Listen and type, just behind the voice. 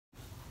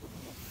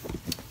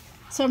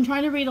So I'm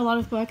trying to read a lot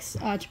of books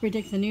to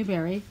predict the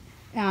Newbery,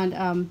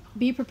 and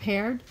Be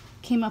Prepared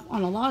came up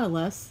on a lot of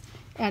lists,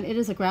 and it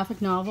is a graphic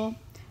novel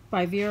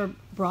by Vera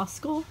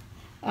Broscol.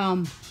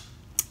 And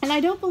I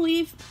don't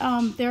believe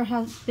there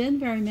have been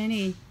very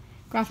many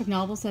graphic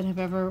novels that have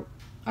ever,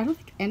 I don't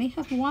think any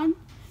have won,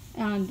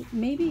 and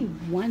maybe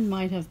one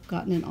might have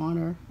gotten an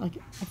honor. Like,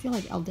 I feel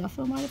like El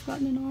Defo might have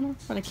gotten an honor,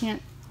 but I'd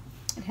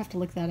have to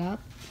look that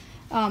up.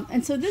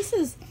 And so this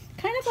is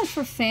kind of like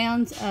for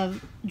fans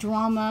of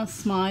drama,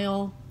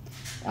 smile,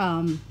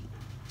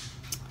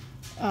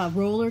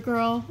 Roller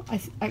Girl.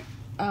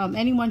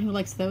 Anyone who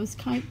likes those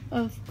kind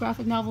of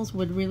graphic novels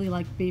would really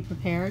like Be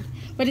Prepared.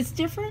 But it's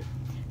different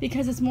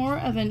because it's more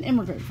of an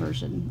immigrant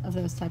version of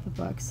those type of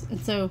books. And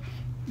so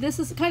this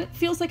is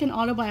feels like an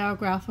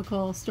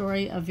autobiographical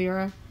story of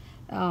Vera,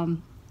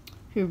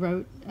 who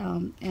wrote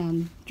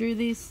and drew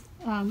this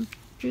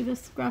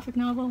graphic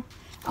novel.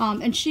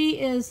 And she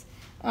is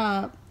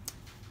I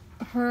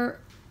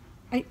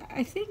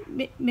think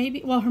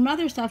maybe, well, her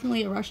mother's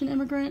definitely a Russian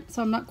immigrant,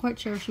 so I'm not quite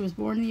sure if she was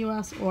born in the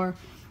U.S. or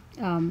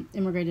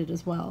immigrated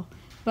as well.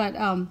 But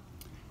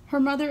her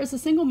mother is a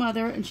single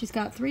mother, and she's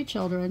got 3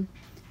 children.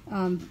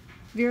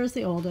 Vera's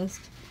the oldest,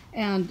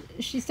 and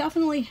she's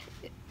definitely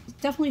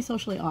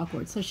socially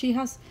awkward. So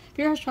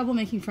Vera has trouble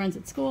making friends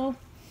at school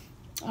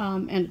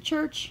and at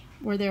church,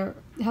 where they're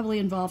heavily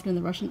involved in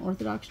the Russian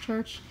Orthodox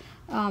Church.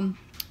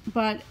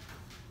 But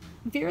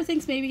Vera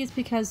thinks maybe it's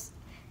because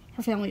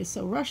her family is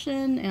so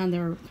Russian and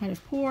they're kind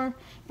of poor.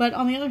 But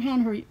on the other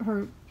hand,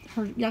 her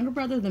younger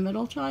brother, the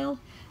middle child,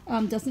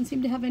 doesn't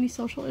seem to have any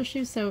social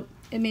issues. So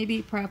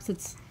perhaps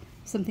it's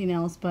something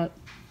else, but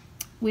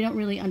we don't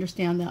really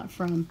understand that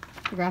from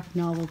the graphic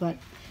novel. But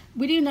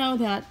we do know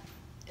that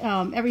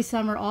every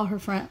summer all her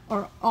friends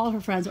or all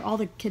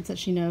the kids that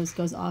she knows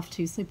goes off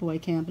to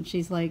sleepaway camp, and she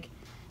and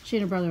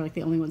her brother are like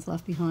the only ones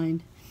left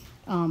behind.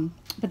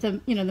 But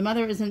the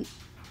mother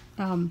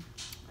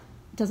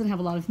doesn't have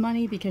a lot of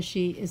money because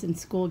she is in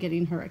school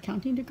getting her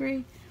accounting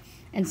degree.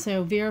 And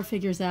so Vera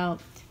figures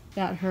out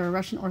that her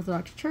Russian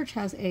Orthodox Church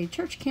has a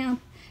church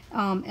camp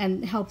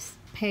and helps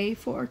pay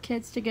for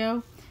kids to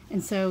go.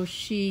 And so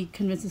she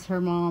convinces her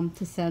mom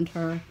to send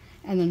her,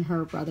 and then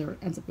her brother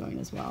ends up going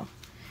as well.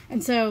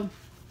 And so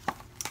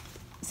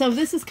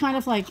this is kind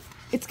of like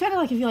if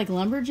you like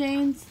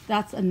Lumberjanes,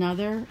 that's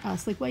another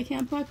sleepaway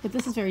camp book, but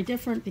this is very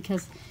different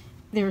because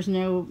there's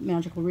no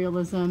magical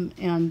realism,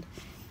 and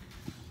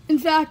in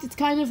fact, it's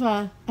kind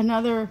of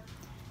another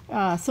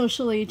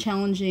socially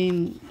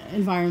challenging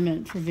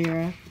environment for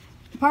Vera,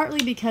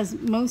 partly because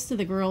most of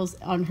the girls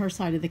on her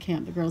side of the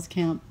camp, the girls'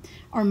 camp,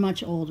 are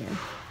much older.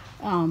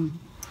 And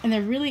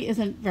there really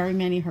isn't very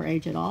many her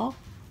age at all.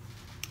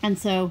 And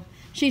so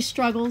she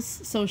struggles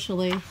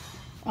socially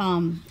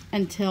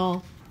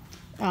until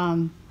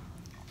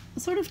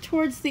sort of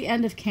towards the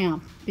end of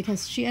camp,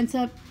 because she ends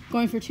up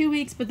going for 2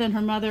 weeks, but then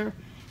her mother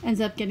ends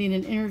up getting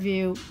an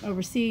interview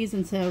overseas,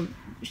 and so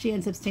she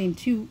ends up staying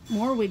 2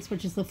 more weeks,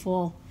 which is the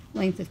full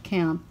length of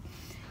camp.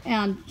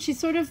 And she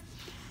sort of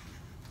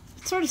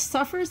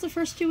suffers the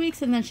first 2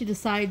 weeks, and then she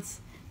decides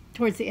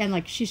towards the end,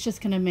 like, she's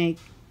just going to make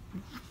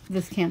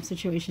this camp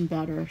situation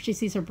better. She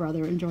sees her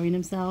brother enjoying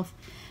himself.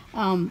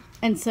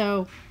 And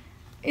so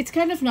it's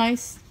kind of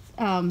nice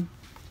to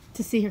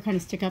see her kind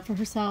of stick up for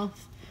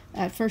herself.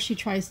 At first, she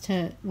tries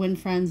to win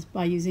friends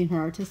by using her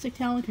artistic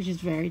talent, because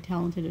she's very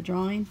talented at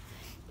drawing.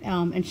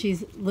 And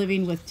she's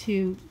living with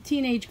 2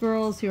 teenage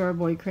girls who are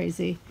boy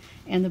crazy,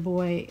 and the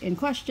boy in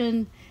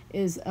question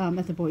is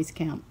at the boys'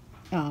 camp,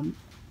 and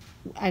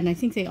I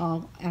think they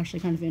all actually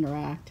kind of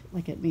interact,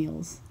 like at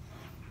meals,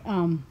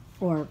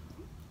 or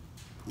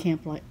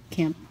camp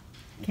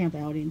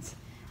outings.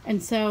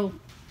 And so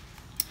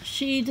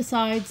she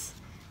decides,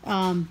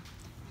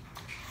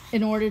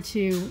 in order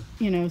to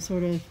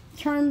sort of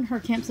turn her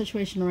camp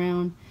situation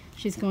around,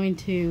 she's going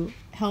to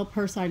help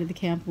her side of the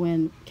camp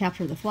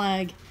capture the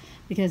flag,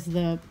 because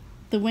the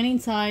winning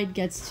side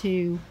gets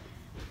to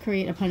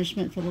create a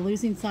punishment for the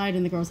losing side,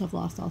 and the girls have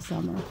lost all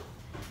summer.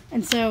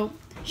 And so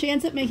she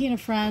ends up making a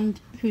friend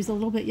who's a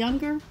little bit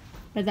younger,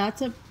 but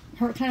that's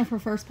her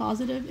first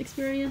positive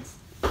experience.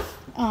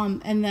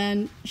 And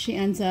then she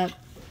ends up,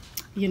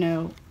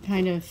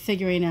 kind of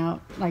figuring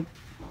out like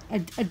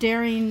a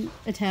daring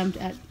attempt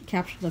at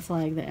capture the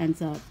flag that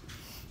ends up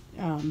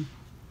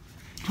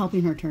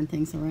helping her turn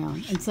things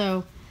around. And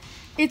so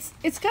it's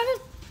kind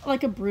of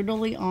like a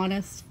brutally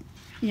honest,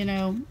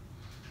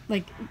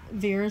 like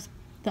Vera's,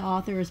 the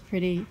author, is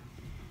pretty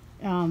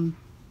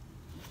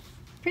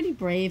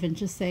brave and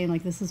just saying,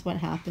 like, this is what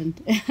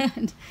happened,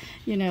 and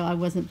I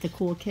wasn't the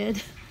cool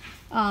kid.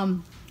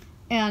 And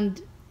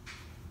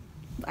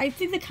I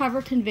think the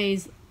cover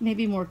conveys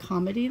maybe more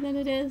comedy than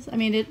it is. I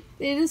mean, it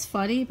is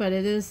funny, but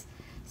it is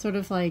sort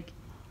of like,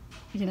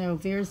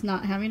 Vera's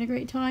not having a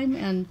great time,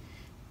 and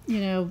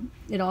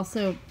it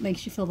also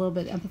makes you feel a little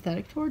bit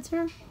empathetic towards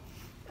her.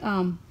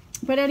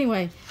 But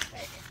anyway,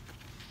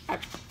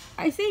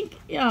 I think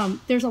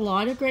there's a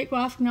lot of great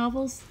graphic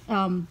novels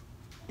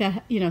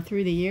that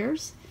through the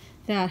years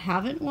that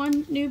haven't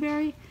won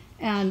Newbery,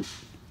 and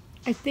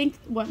I think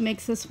what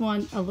makes this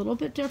one a little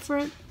bit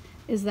different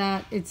is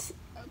that it's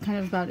kind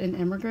of about an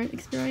immigrant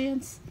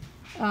experience,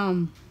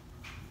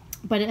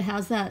 but it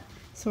has that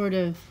sort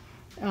of,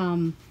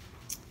 the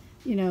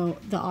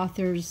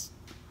authors,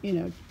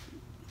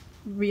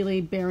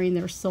 really bearing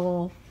their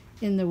soul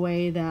in the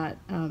way that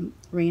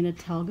Raina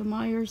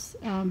Telgemeier's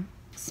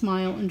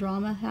Smile and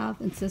Drama have,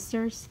 and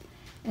Sisters.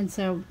 And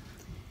so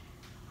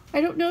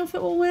I don't know if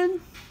it will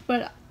win,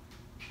 but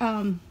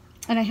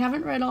and I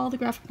haven't read all the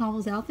graphic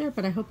novels out there,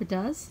 but I hope it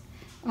does.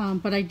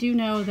 But I do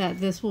know that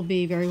this will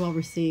be very well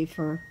received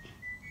for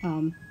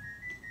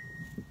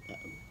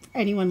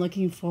anyone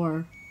looking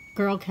for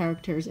girl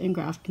characters in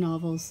graphic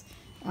novels.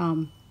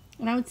 And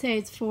I would say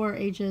it's for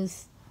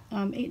ages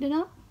 8 and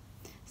up.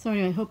 So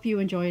anyway, I hope you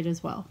enjoy it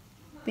as well.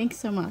 Thanks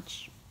so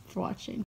much for watching.